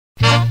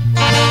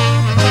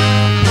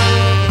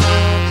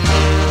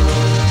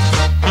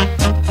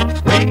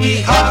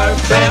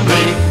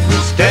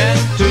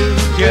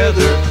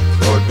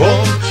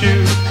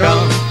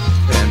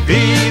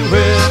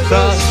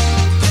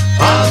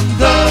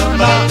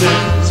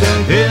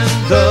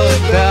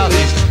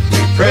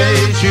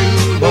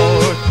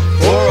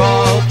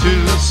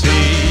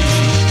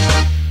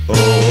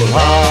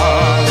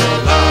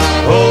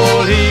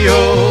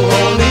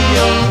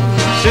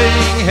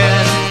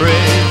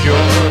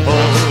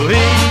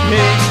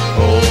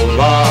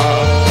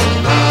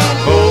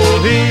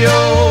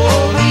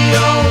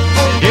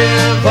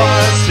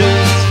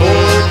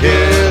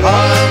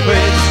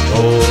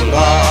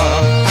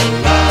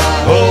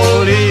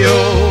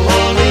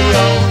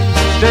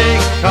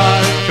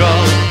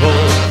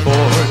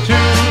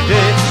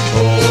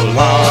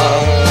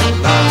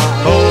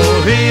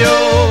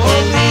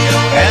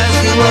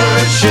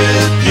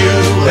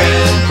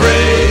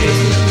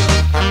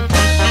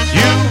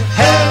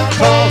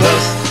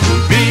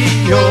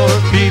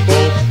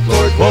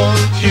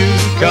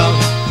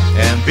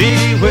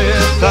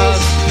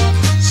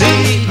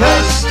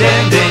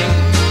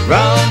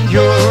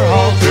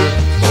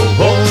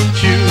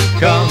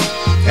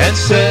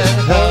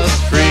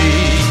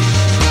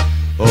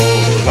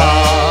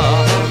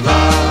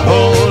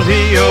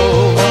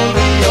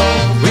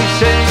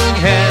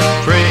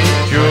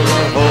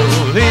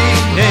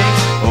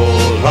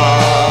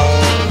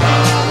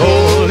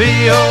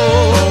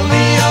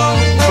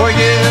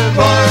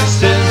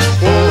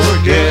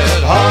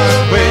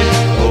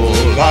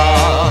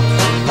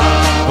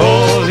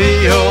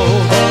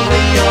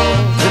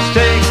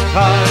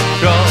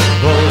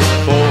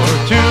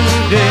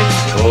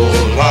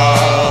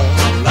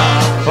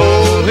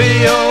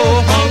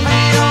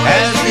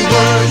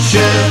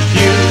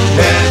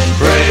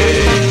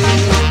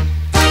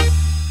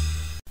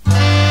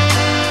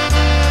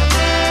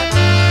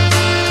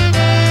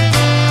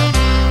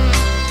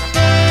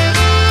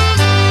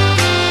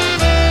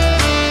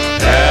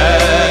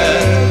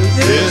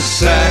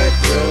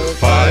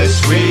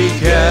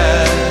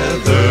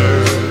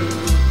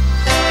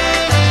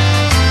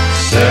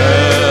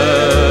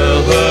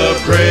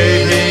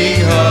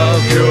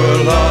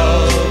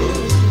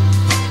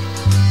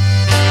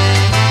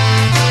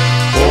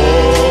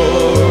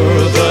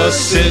the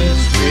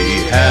sins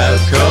we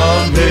have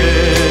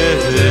committed.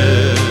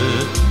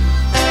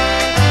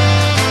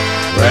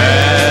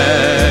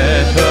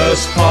 Grant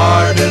us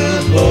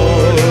pardon,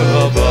 Lord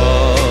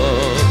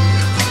above,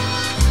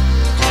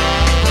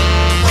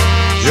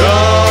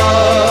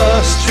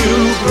 just to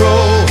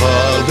grow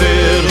a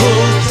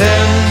little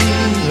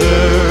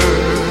tender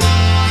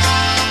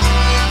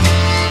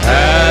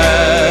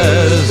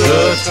as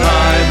the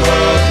time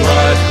of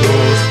life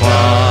goes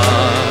by.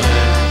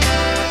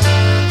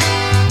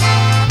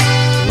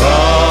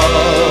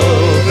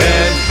 Love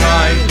and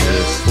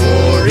kindness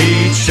for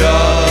each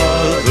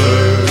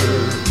other,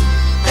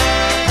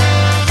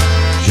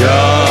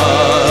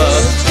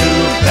 just to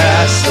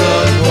pass the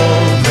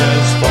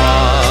moments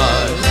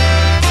by.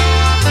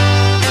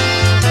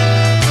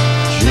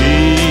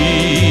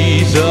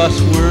 Jesus,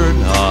 we're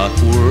not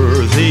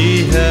worthy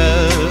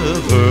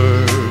ever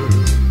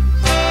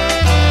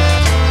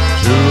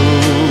to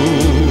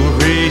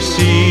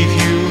receive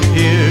you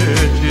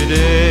here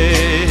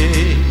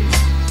today.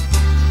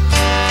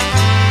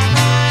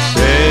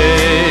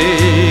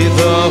 Say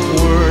the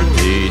word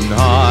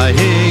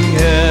denying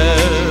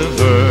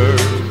ever.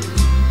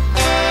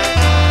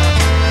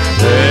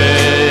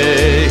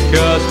 Make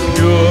us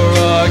pure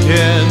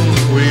again,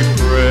 we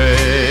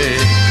pray.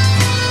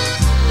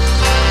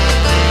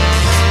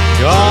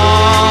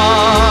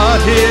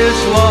 God is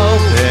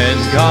love and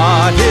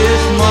God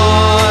is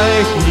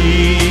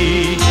mighty.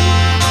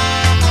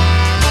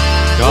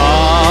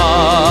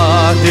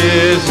 God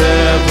is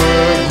ever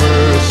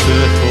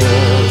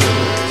merciful.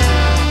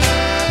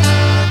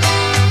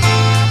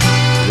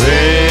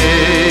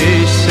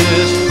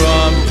 Graces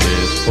from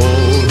His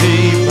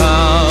holy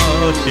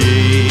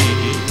bounty.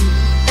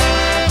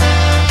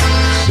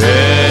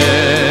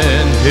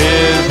 Send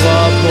His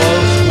love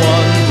most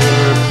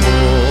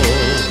wonderful.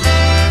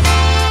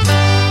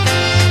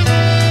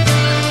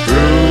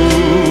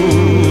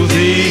 Through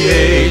the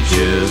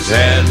ages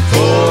and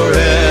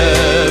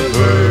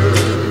forever,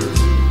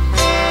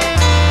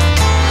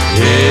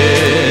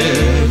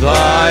 in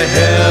Thy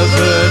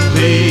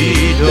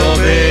heavenly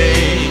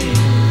domain,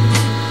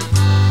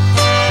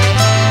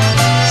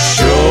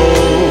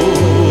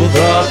 show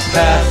the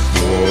path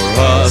for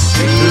us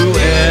to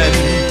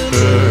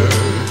enter.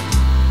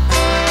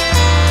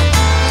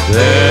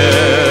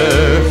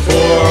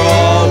 Therefore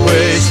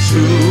always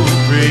to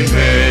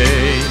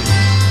remain.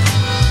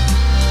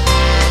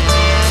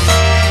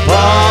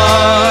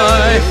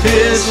 Life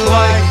is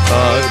like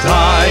a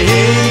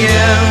dying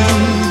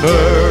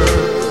ember,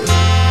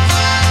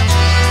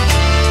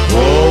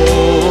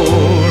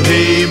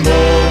 only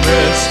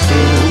moments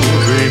to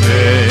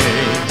remain.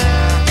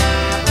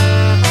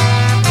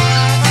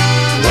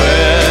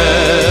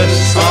 Bless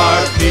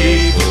our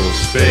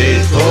people's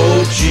faith, O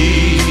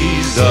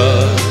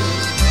Jesus.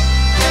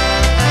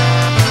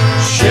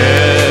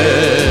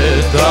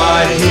 Shed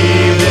Thy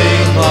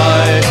healing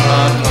light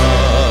on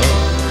us.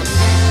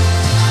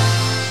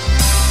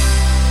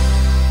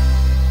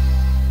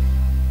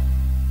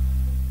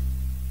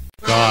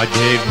 God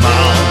gave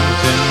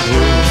mountain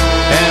bloom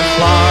and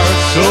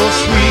flowers so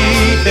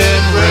sweet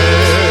and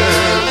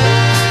rare.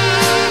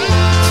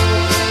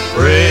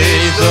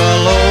 Praise the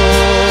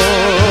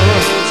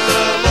Lord.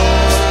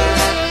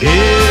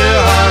 Hear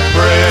our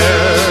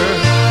prayer.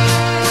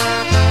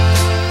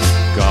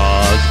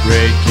 God's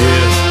great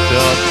gift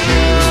of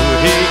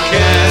beauty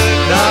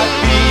cannot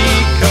be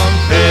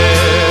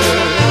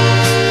compared.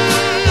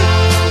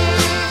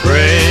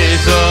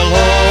 Praise the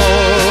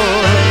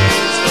Lord.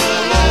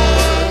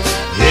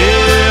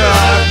 Hear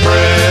our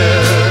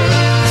prayer.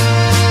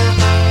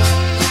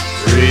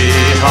 Free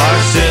our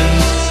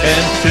sins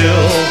and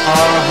fill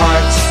our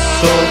hearts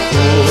so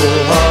full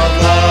of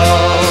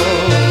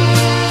love.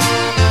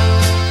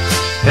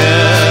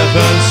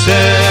 Heaven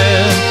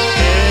sent,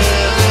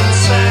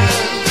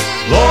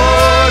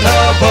 Lord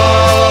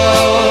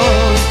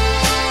above,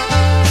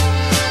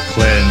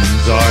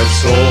 cleanse our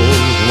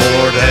souls,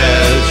 Lord,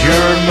 as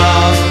your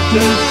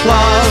mountain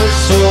flowers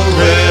so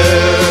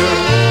rare.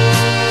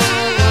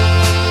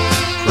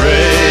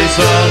 Praise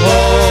the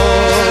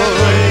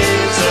Lord,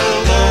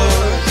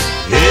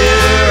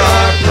 hear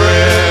our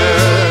prayer.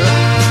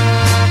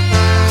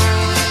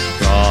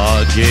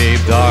 God gave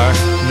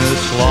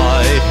darkness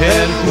light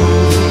and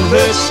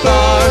moonlit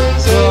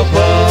stars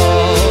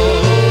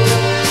above.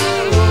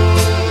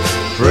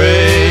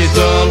 Praise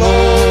the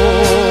Lord,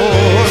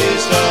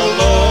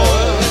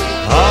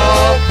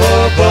 up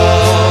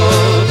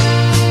above.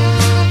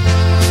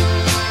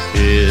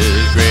 His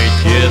great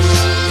gifts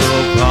so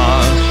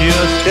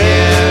bounteous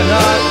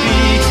cannot be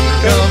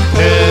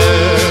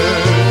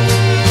compared.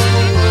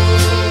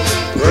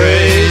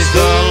 Praise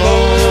the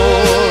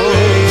Lord,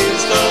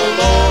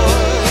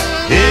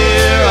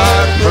 hear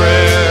our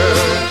prayer.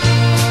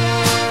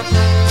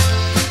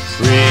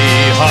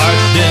 Free our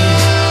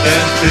sins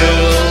and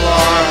fill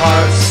our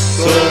hearts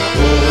so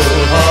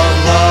full of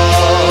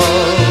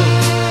love.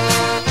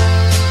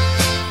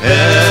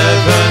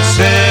 Heaven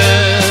sent,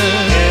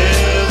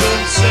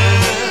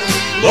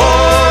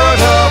 Lord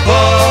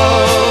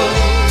above,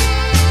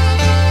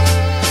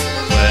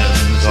 cleanse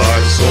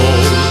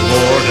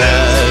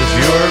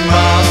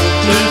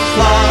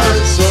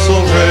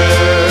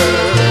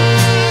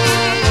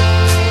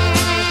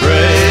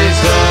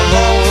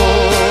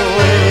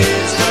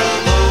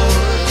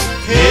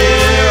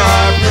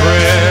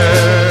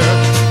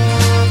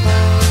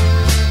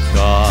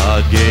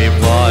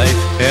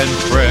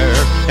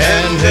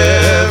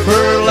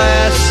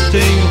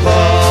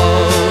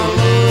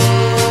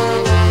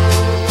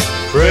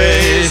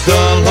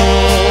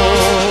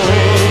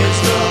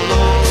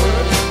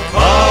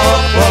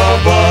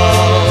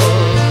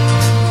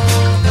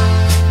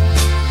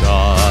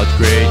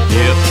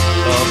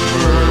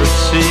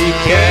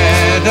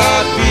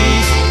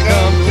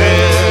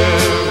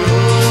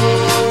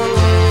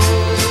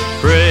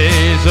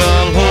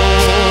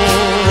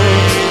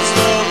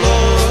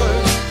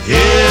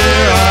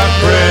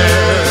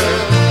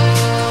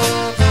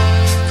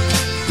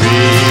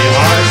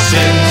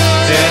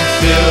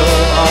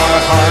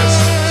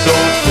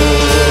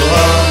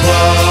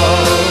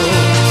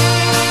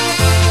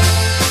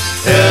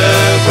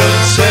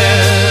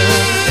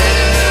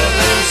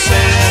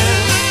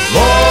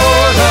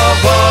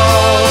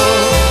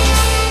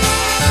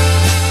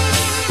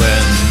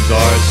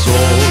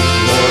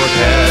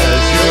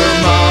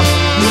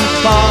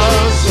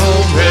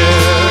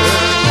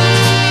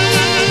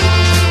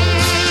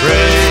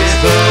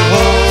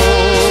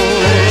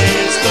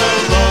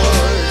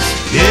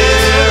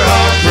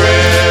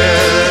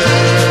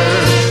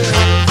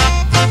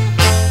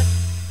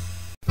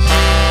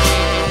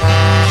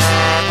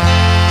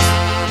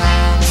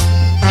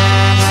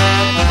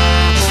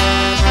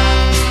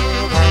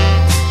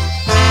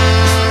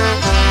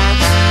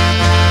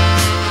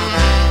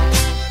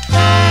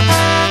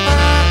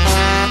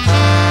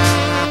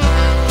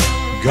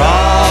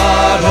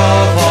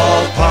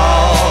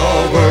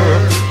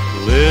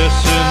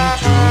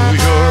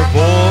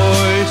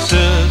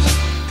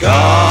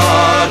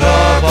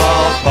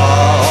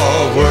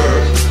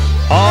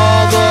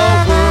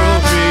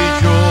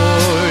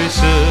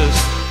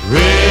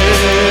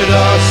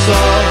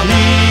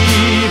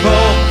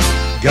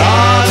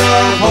God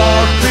of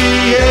all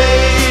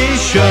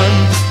creation,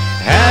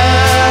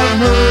 have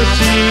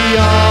mercy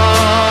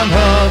on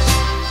us,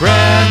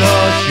 grant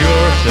us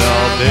your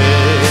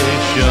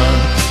salvation,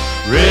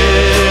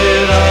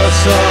 rid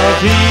us of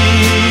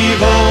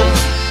evil.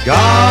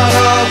 God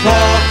of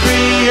all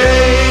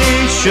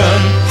creation,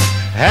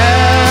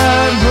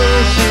 have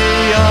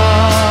mercy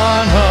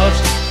on us,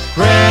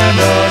 grant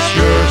us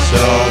your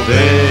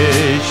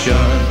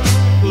salvation.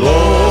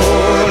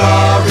 Lord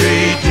our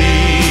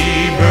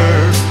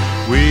Redeemer,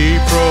 we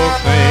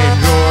proclaim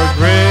your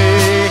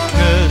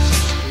greatness.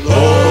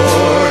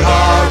 Lord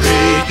our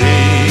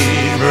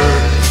Redeemer,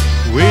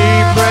 we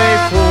pray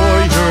for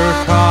your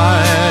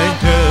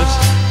kindness.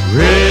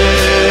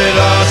 Rid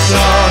us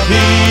of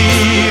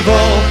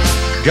evil.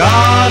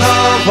 God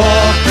of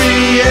all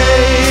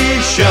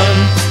creation,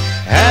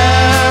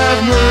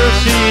 have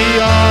mercy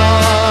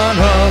on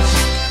us,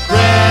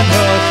 grant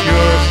us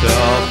your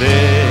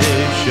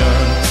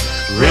salvation,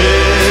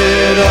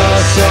 rid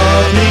us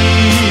of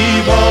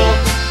evil.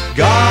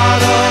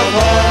 God of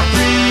all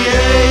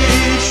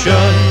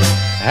creation,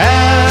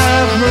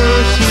 have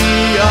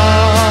mercy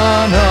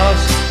on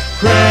us,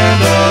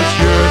 grant us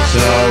your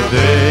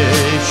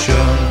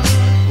salvation.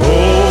 O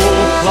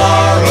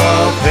flower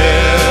of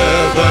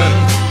heaven,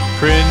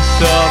 Prince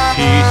of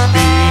Peace,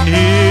 be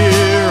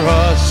near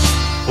us.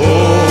 O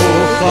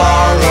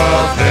flower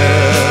of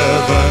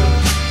heaven,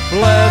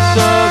 bless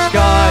us,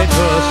 guide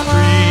us,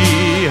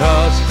 free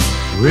us,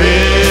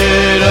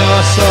 rid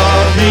us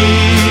of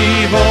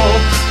evil.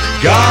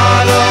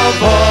 God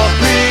of all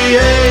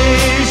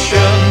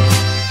creation,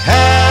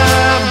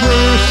 have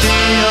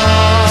mercy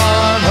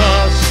on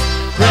us,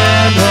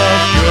 grant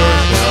us your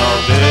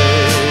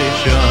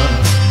salvation,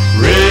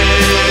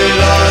 rid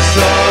us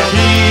of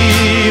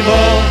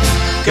evil.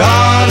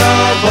 God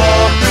of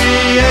all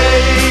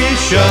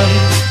creation,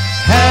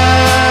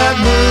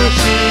 have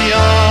mercy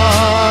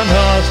on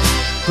us,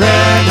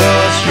 grant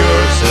us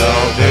your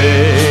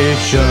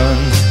salvation.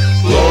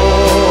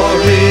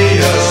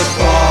 Glorious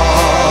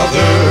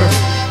Father,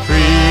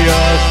 free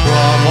us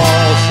from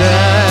all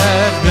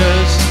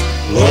sadness.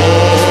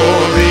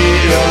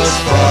 Glorious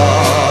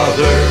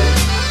Father,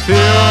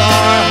 fill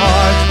our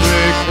hearts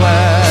with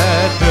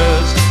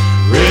gladness,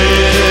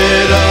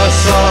 rid us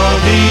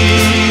of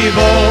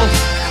evil.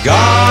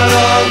 God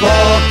of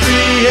all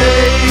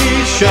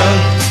creation,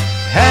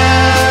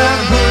 have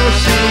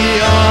mercy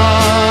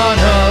on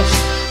us,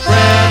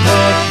 grant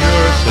us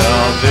your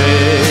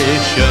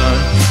salvation,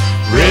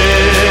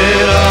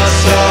 rid us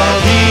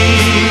of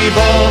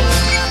evil.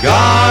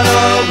 God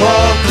of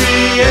all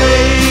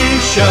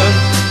creation,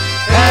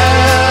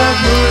 have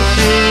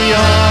mercy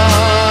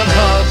on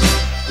us,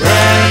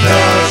 grant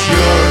us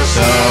your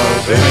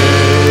salvation.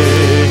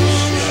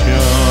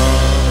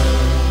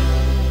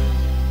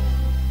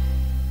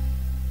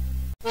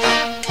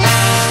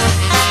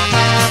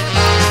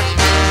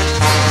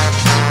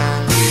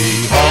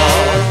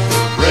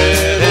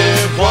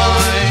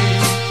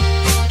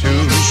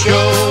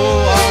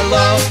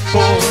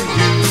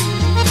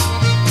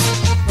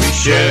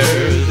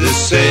 Share this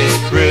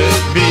sacred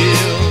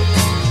meal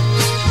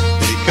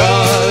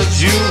because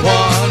you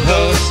want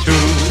us to.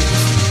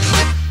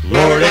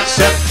 Lord,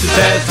 accept us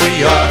as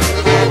we are,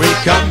 for we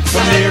come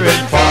from near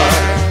and far.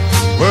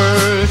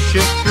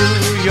 Worship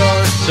through your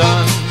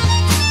Son,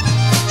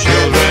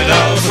 children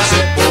of a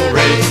simple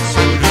race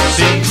who do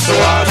seem so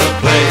out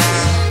of place.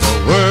 For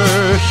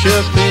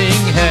worshiping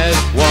has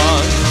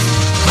won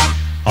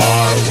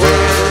our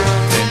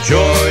worth and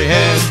joy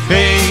and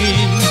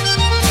pain.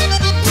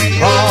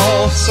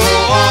 Also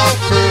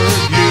offer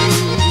you,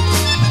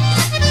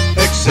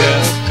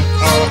 accept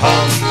our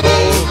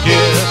humble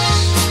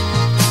gifts,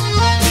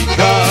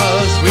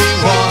 because we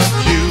want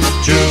you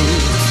to.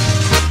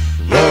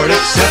 Lord,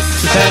 accept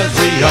us as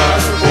we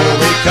are, for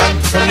we come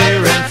from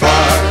near and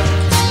far.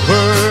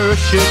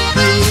 Worship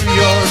through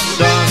your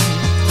Son,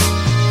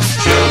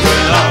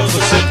 children of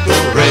a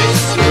simple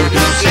race who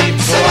do seem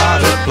so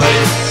out of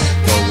place.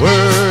 For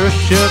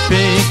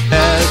worshiping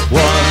has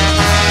won.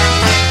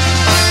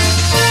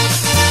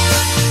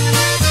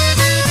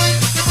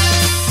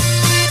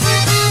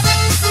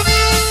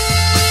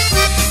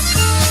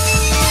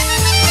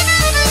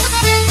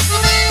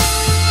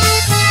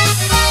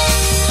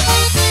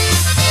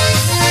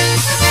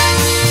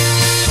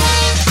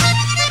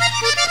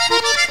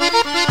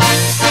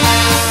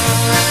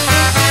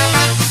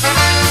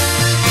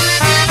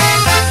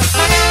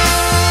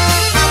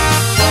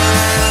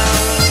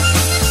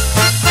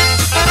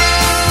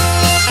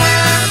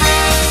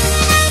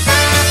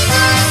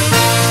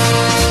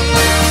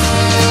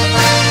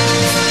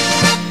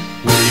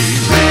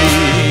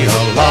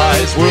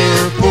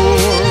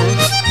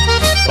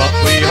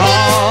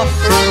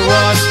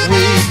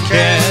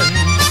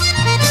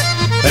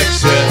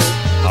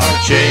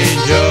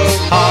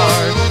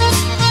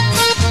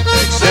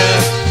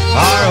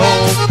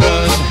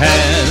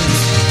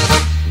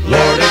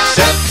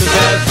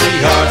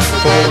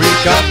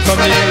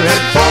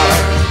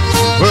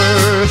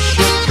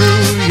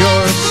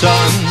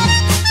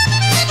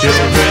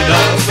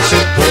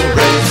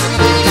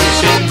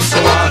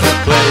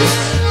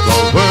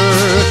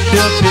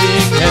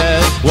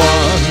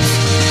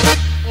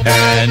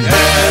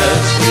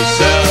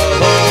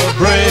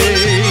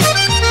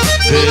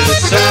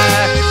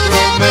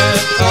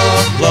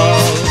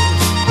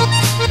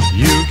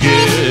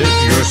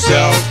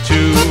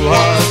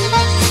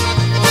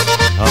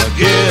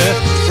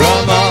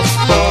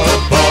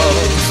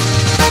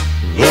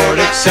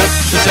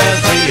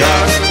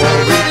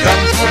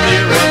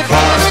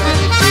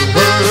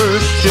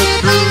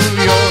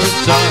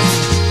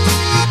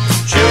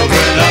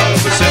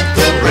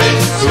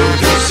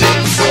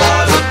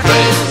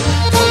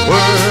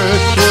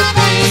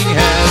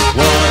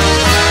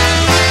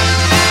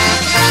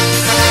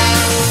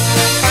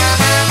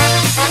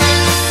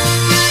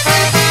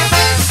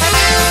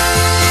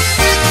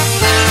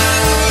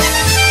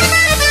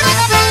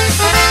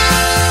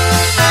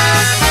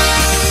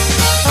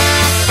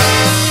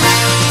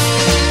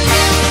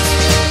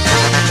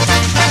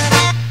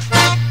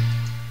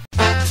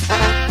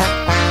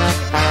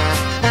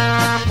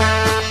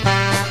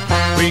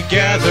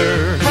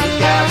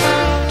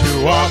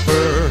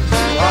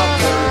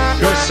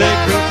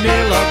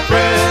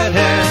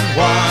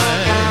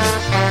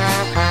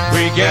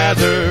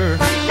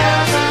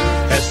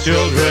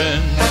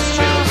 children,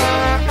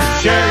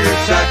 share your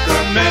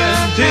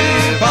sacrament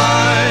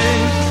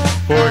divine.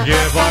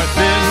 Forgive our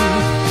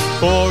sins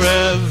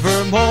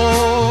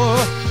forevermore.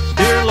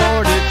 Dear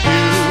Lord, it's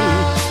you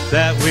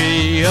that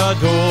we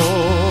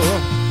adore.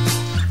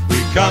 We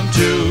come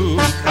to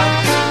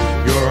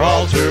your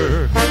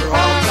altar. We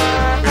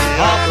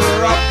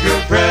offer up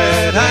your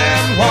bread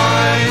and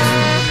wine.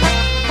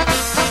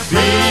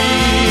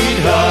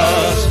 Feed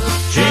us,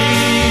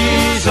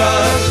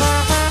 Jesus,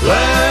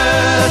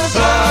 bless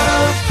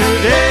us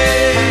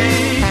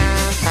today.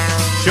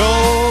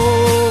 Show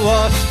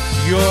us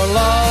your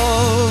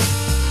love.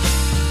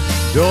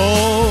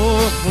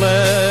 Don't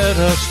let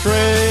us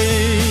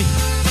stray.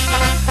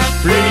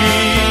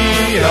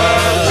 Free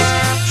us,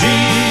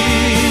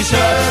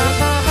 Jesus,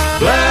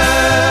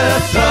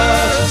 bless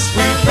us,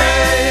 we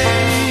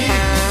pray.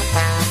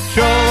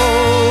 Show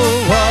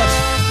us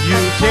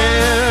you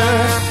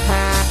care.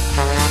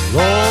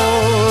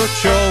 Lord,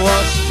 show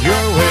us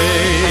your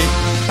way.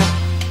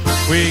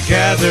 We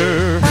gather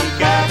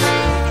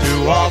to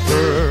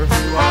offer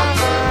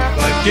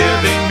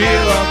life-giving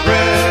meal of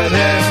bread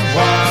and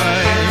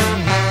wine.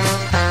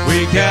 We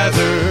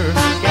gather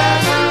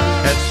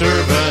as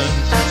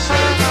servants to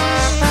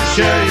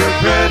share your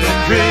bread and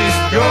drink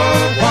your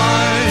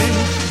wine.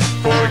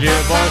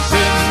 Forgive our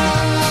sins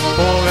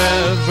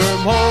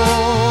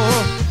forevermore.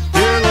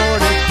 Dear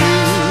Lord, it's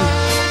you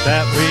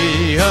that we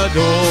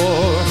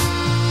adore.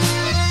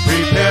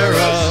 Prepare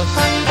us,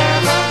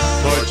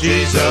 Lord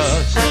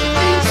Jesus, to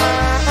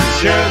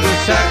share the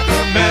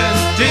sacrament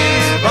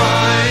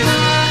divine.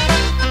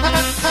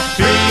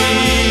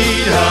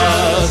 Feed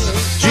us,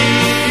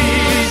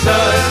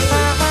 Jesus,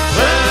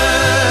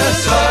 bless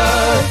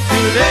us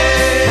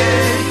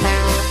today.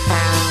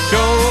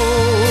 Show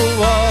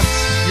us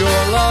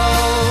your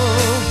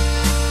love.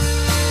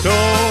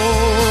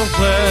 Don't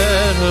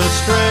let us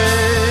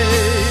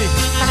stray.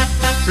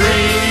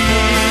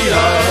 Free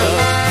us,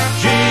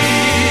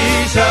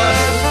 Jesus,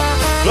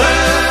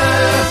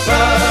 bless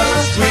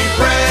us, we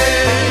pray.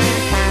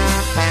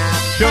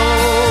 Show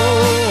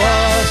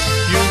us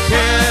you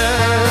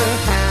care.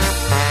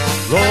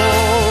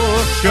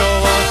 Lord, show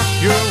us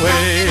your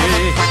way.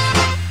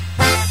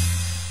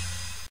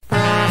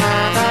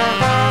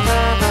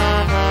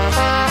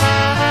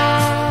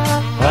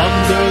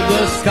 Under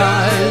the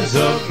skies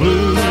of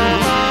blue,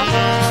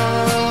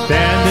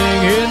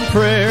 standing in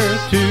prayer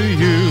to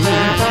you,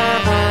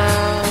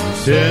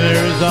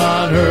 sinners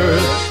on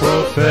earth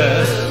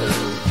profess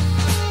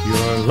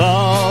your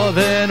love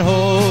and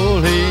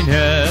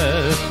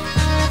holiness.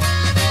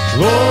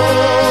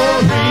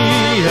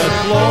 Glorious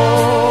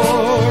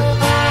Lord,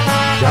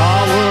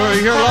 shower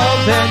your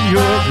love and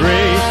your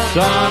grace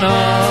on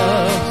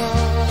us.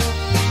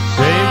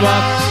 Save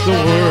us the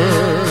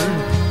word,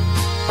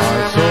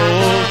 our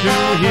souls to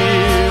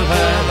heal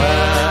at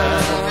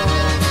last.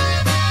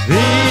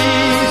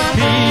 These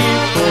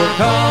people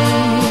come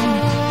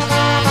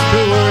to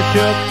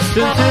worship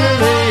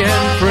sincerely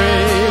and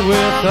pray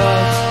with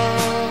us,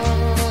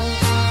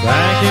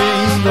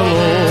 thanking the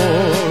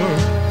Lord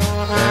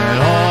and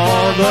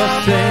all the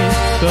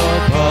saints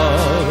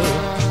above.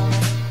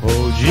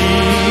 Oh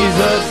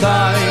Jesus,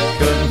 I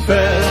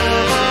confess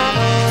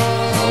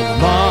of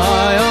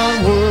my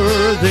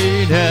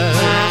unworthiness,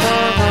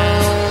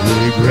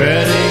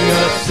 regretting a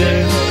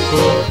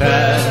sinful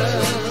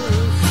past.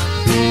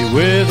 Be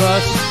with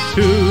us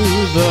to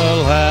the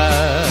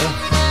last.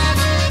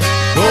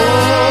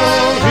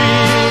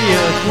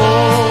 Glorious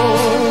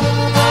Lord,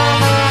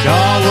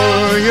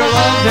 shower your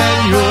love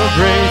and your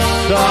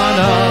grace on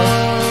us.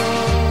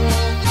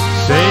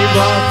 Save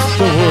us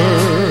the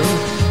word,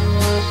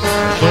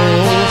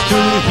 souls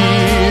to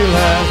heal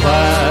at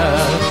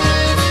last.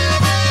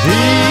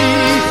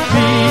 These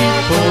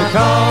people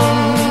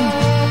come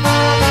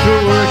to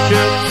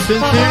worship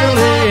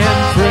sincerely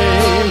and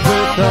pray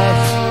with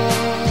us,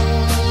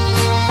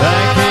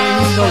 thanking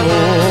the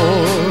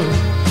Lord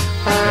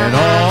and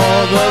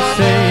all the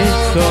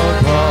saints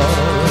above.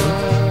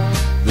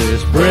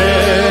 This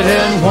bread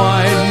and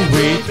wine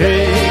we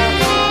take,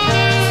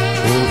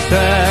 O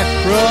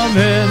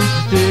sacrament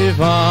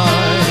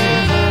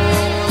divine,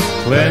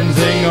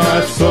 cleansing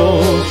our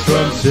souls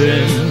from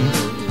sin,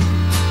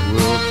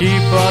 will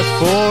keep us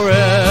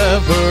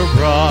forever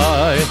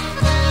bright.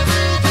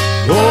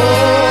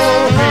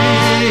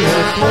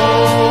 Glorious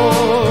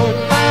Lord,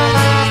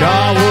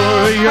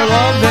 shower your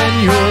love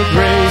and your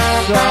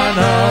grace on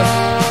us.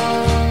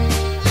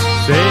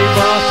 Save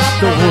us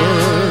the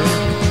word,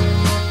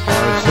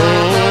 our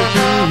soul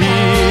to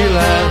heal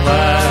at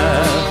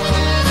last.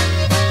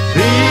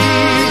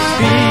 These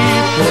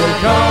people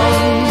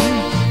come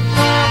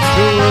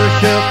to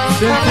worship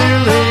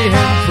sincerely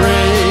and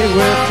pray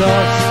with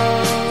us,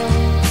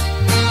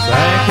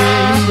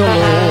 thanking the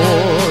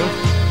Lord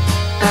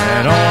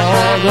and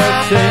all the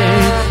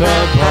saints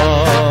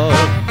above.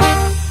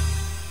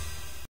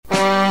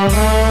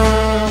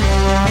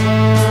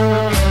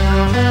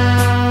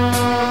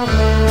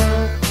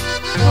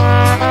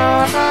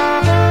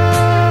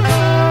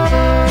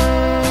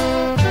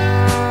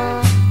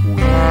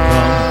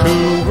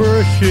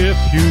 worship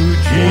you,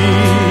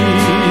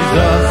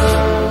 Jesus.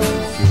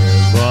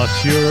 Give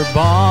us your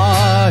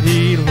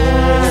body,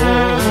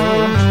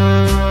 Lord.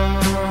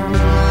 We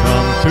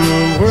come to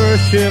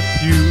worship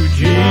you,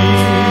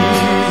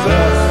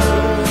 Jesus.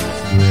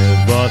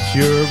 Give us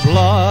your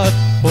blood,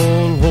 oh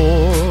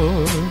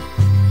Lord.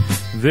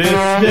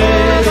 This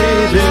day,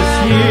 this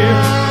year,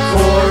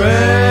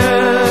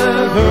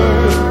 forever,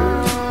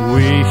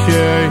 we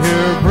share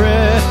your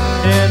bread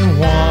and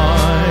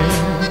wine.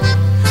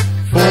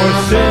 For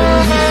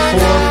sins,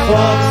 for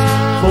faults,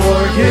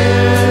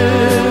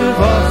 forgive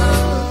us,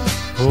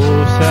 O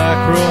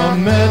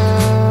sacrament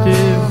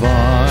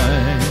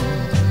divine.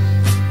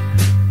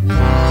 We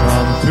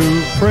come to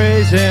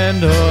praise and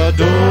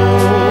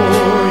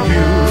adore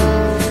you.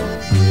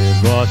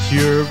 Give us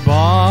your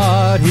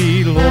body,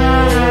 Lord.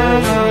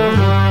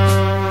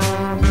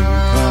 We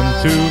come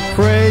to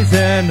praise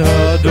and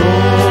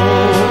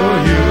adore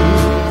you.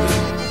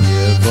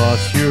 Give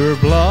us your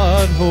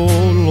blood, O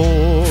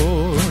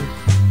Lord.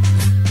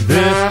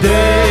 This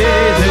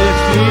day, this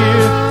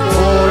year,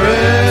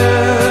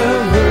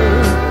 forever,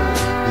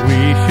 we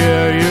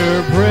share your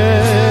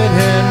bread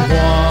and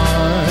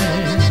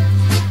wine.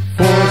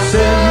 For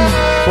sins,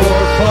 for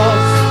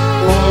faults,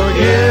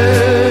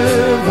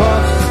 forgive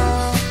us,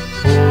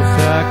 O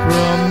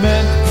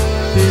sacrament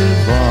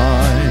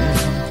divine.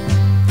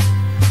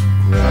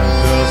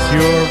 Grant us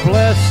your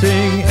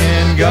blessing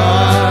and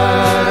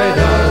guide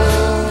us.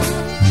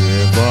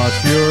 Give us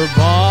your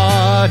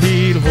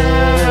body, Lord.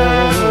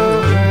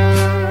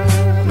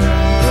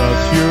 Grant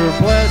us your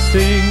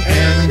blessing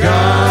and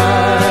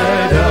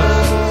guide us.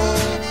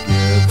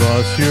 Give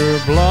us your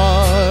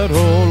blood, O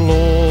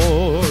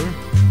Lord.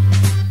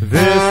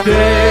 This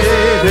day,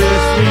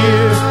 this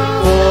year,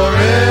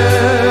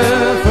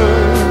 forever,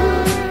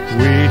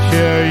 we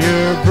share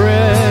your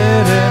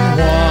bread and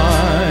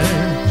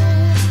wine.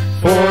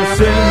 For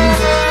sins,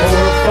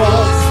 for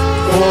faults,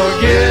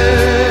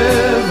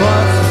 forgive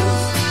us,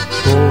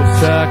 O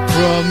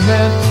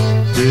sacrament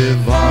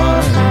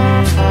divine.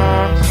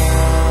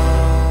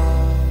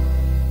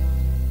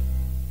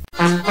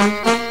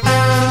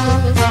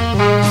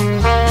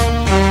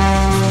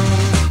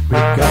 We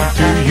come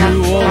to you,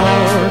 O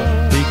Lord,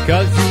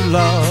 because you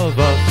love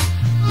us.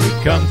 We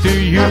come to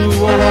you,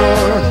 O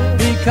Lord,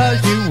 because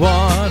you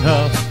want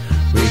us.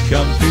 We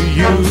come to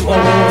you, O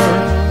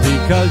Lord,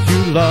 because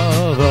you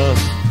love us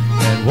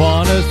and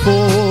want us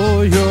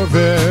for your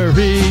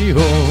very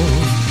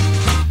own.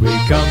 We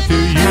come to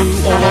you,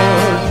 O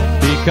Lord,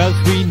 because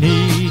we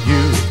need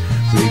you.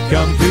 We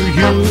come to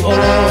you, O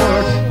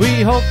Lord, we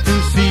hope to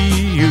see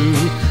you.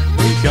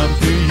 We come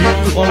to you,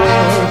 O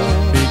Lord,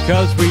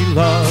 because we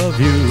love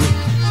you.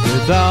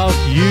 Without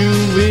you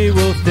we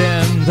will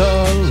stand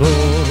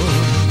alone.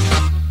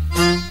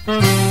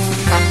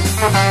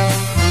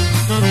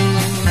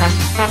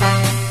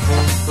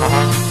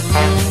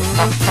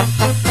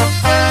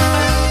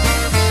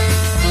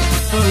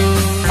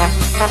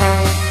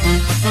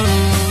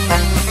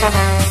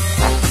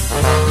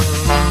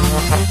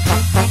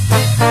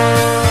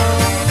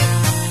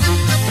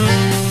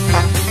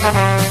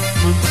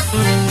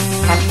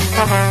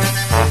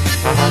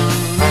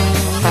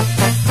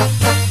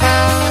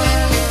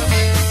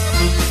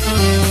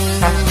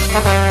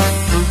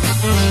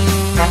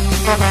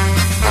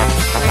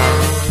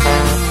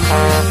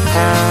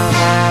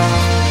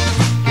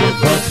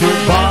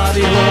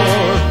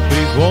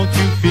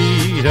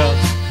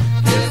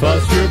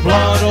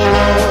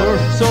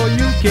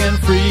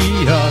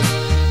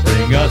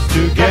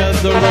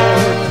 Together,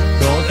 Lord,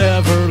 don't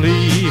ever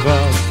leave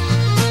us.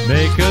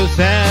 Make us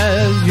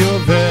as your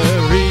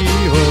very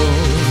own.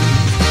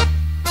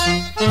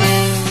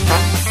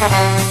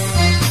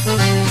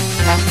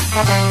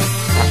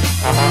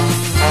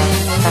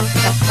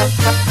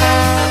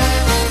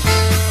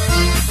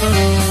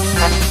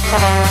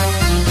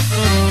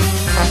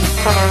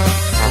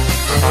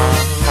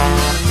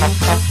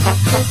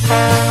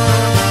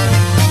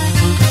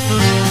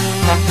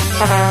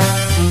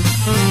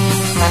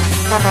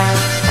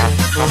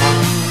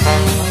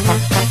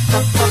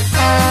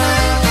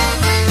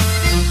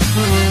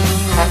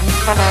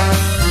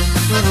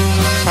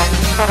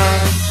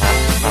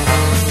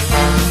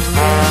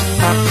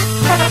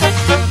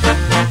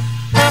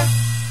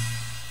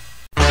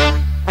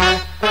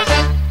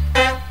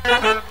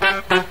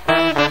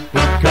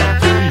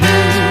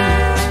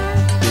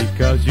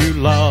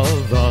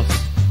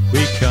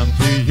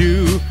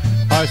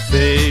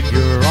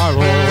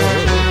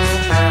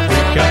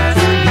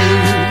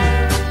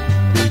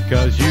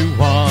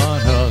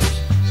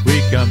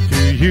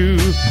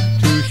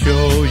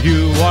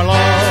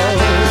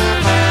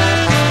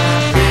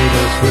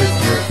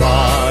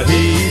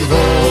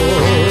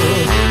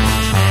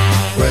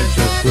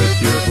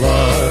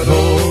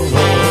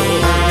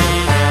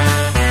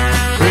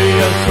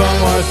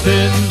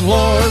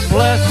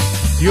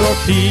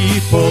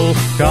 People,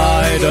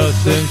 guide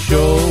us and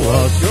show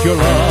us your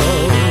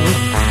love.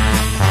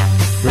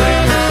 Bring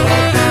us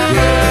all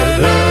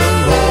together,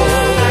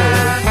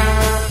 Lord.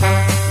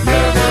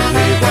 Never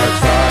leave our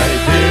side,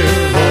 dear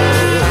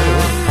Lord.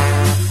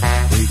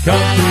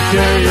 come to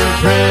share your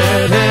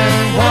bread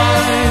and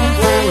wine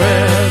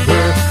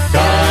forever.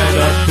 Guide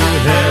us to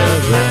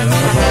heaven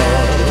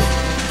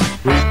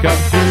above. We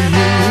come to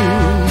you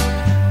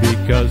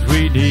because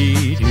we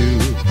need you.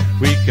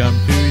 We come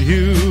to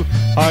you,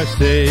 our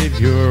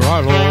Savior,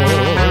 our Lord.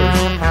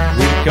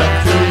 We come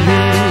to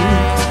you,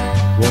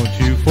 won't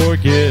you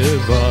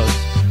forgive us?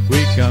 We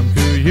come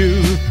to you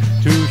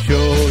to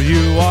show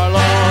you our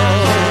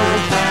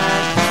love.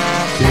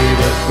 Feed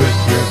us with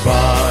your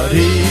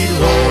body,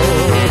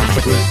 Lord,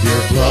 with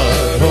your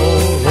blood, oh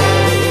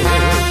Lord.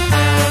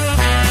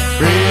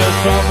 Free us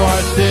from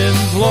our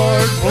sins,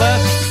 Lord,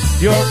 bless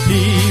your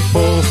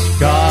people.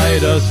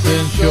 Guide us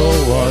and show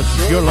us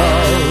your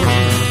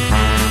love.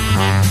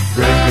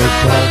 Bring us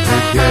all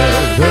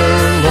together,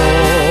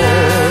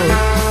 Lord.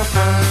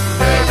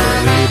 Never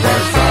leave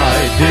our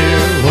side,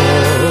 dear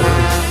Lord.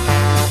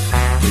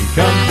 We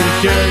come to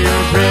share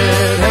your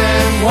bread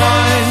and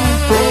wine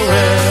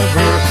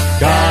forever.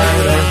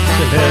 Guide us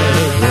to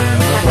heaven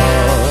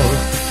above.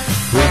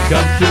 We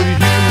come to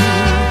you,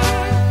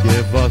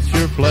 give us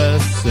your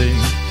blessing.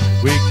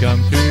 We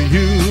come to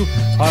you,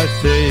 our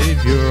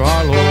Savior,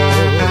 our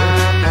Lord.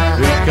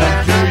 We come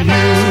to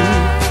you,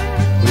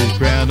 please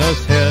grant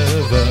us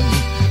heaven.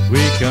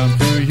 We come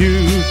to you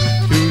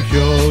to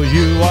show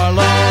you our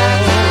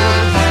love.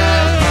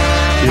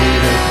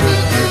 Feed us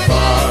with your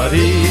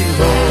body,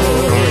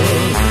 Lord.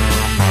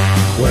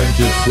 Quench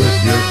us with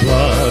your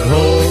blood,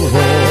 oh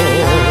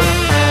Lord.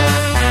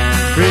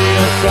 Free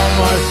us from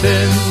our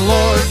sins,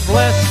 Lord.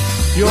 Bless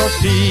your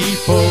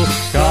people.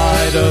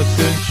 Guide us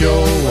and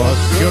show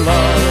us your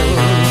love.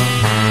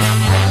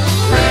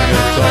 Bring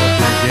us all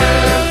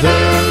together,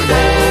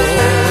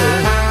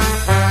 Lord.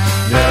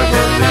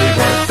 Never leave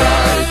our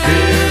side,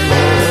 dear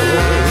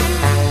Lord.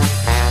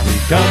 We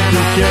come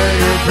to share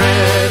your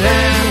bread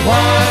and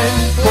wine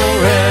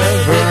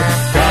forever.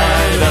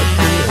 Guide us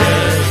to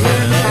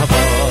heaven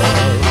above.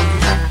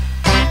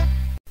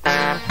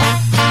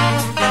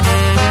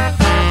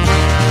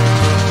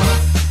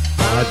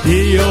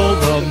 Addio,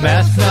 the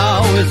mass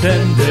now is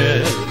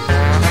ended.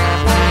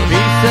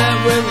 Peace and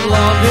with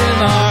love in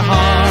our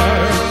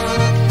hearts.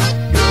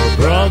 Your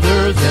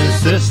brothers and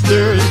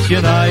sisters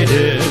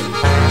united.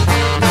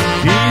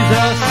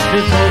 Jesus,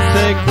 his most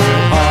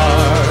sacred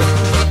heart.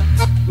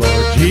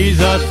 Lord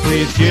Jesus,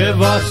 please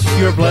give us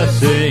your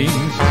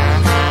blessings.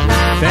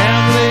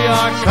 Family,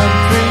 our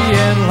country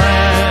and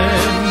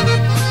land.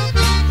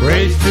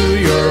 Praise to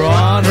your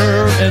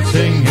honor and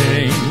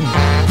singing.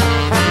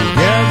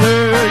 Together,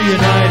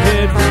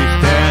 united we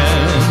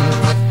stand.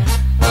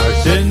 Our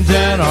sins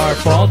and our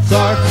faults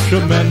are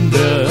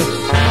tremendous.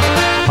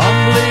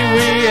 Humbly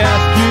we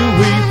ask you,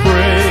 we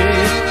pray.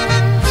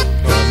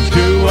 Come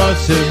to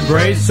us,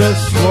 embrace us,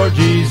 Lord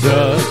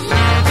Jesus.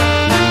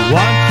 We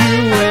want you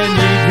and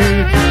need you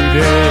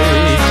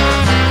today.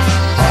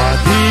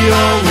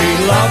 Addio, we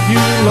love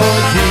you,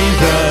 Lord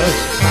Jesus.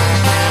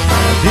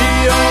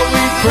 Addio,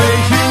 we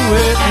praise you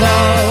with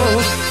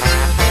love.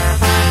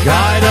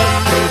 Guide us,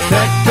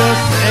 protect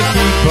us, and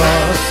keep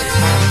us.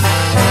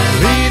 And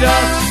lead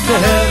us to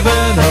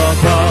heaven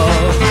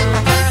above.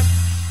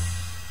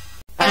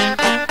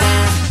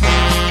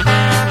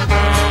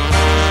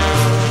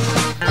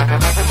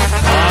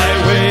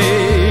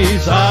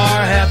 Highways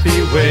are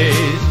happy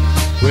ways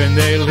when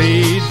they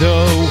lead the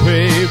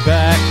way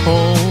back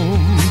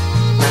home.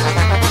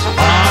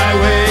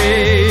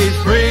 Highways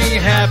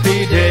bring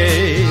happy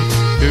days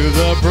to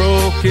the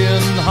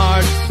broken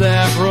hearts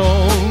that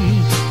roam.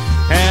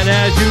 And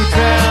as you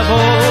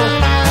travel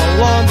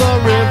along the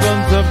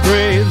ribbons of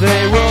gray,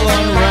 they will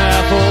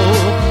unravel.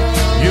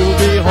 You'll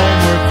be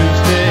homeward to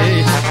stay.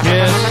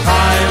 Yes,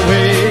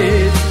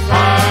 highways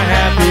are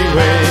happy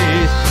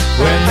ways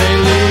when they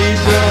lead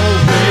the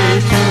way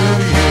to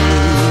you.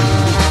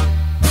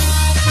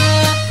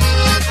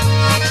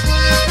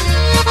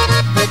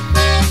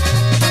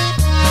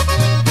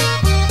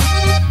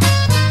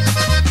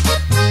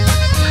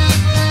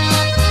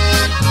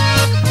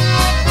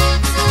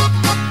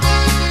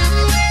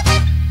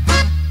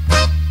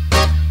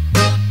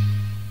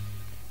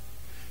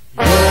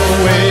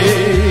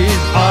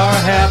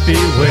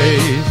 Happy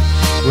ways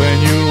when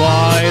you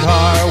light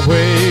our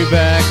way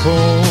back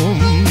home.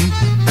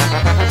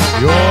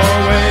 Your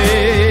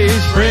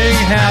ways bring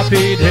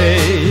happy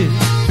days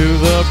to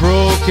the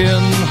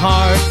broken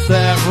hearts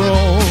that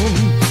roam.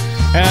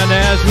 And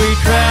as we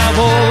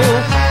travel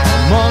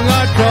among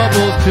our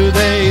troubles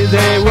today,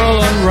 they will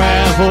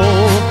unravel.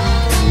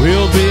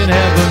 We'll be in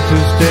heaven to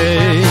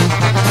stay.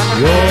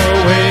 Your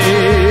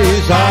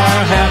ways are